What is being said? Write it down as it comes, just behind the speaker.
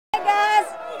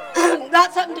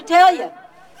got something to tell you.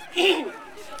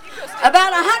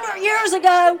 About 100 years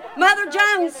ago, Mother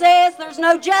Jones says there's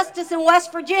no justice in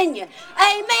West Virginia.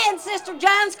 Amen, Sister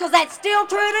Jones, because that's still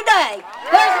true today.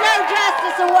 There's no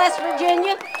justice in West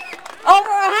Virginia. Over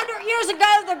 100 years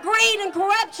ago, the greed and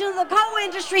corruption of the coal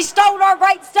industry stole our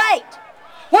great state.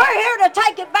 We're here to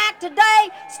take it back today,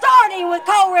 starting with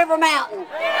Coal River Mountain.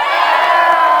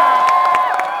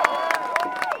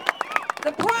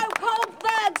 The pro-coal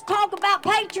thugs talk about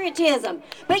patriotism,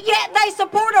 but yet they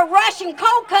support a Russian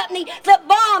coal company that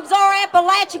bombs our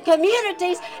Appalachian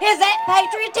communities. Is that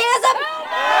patriotism?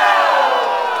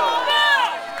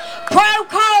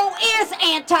 Pro-coal is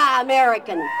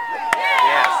anti-American.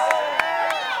 Yes.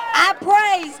 I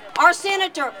praise our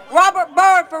Senator Robert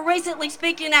Byrd for recently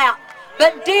speaking out.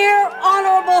 But dear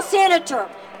Honorable Senator,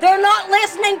 they're not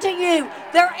listening to you.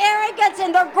 Their arrogance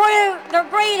and their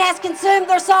greed has consumed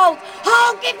their souls.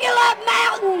 Honk if you love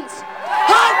mountains.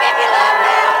 Honk if you love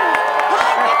mountains.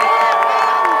 Honk if you love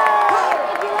mountains. Honk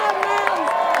if you love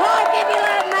mountains. Honk if you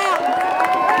love mountains.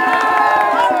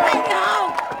 Honk, baby,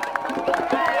 honk.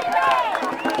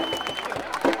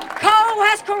 Coal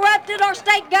has corrupted our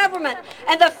state government,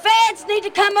 and the feds need to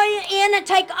come in and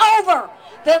take over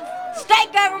the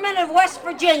state government of West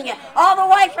Virginia, all the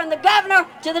way from the governor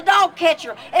to the dog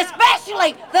catcher,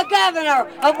 especially the governor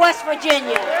of West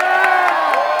Virginia.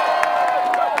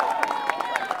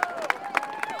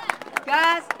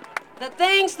 Guys, the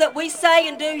things that we say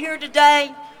and do here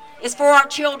today is for our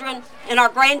children and our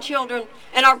grandchildren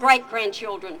and our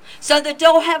great-grandchildren, so that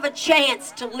they'll have a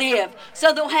chance to live,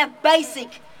 so they'll have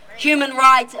basic human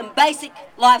rights and basic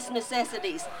life's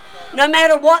necessities. No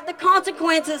matter what the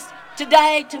consequences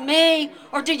today to me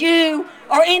or to you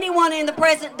or anyone in the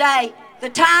present day, the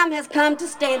time has come to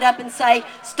stand up and say,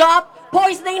 stop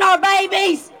poisoning our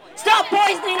babies! Stop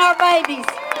poisoning our babies!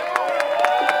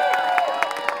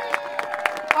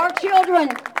 Our children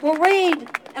will read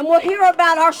and will hear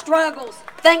about our struggles.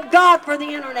 Thank God for the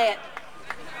internet.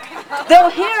 They'll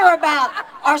hear about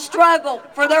our struggle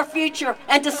for their future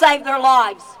and to save their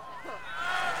lives.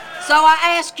 So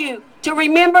I ask you to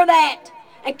remember that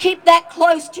and keep that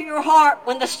close to your heart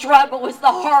when the struggle is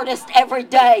the hardest every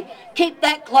day. Keep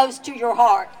that close to your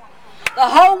heart. The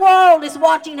whole world is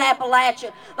watching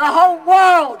Appalachia. The whole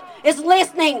world is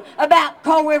listening about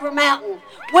Coal River Mountain.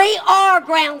 We are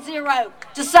ground zero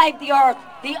to save the earth.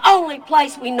 The only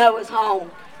place we know is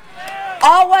home.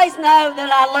 Always know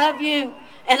that I love you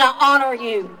and I honor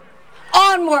you.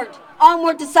 Onward,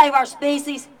 onward to save our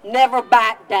species. Never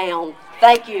back down.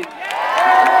 Thank you.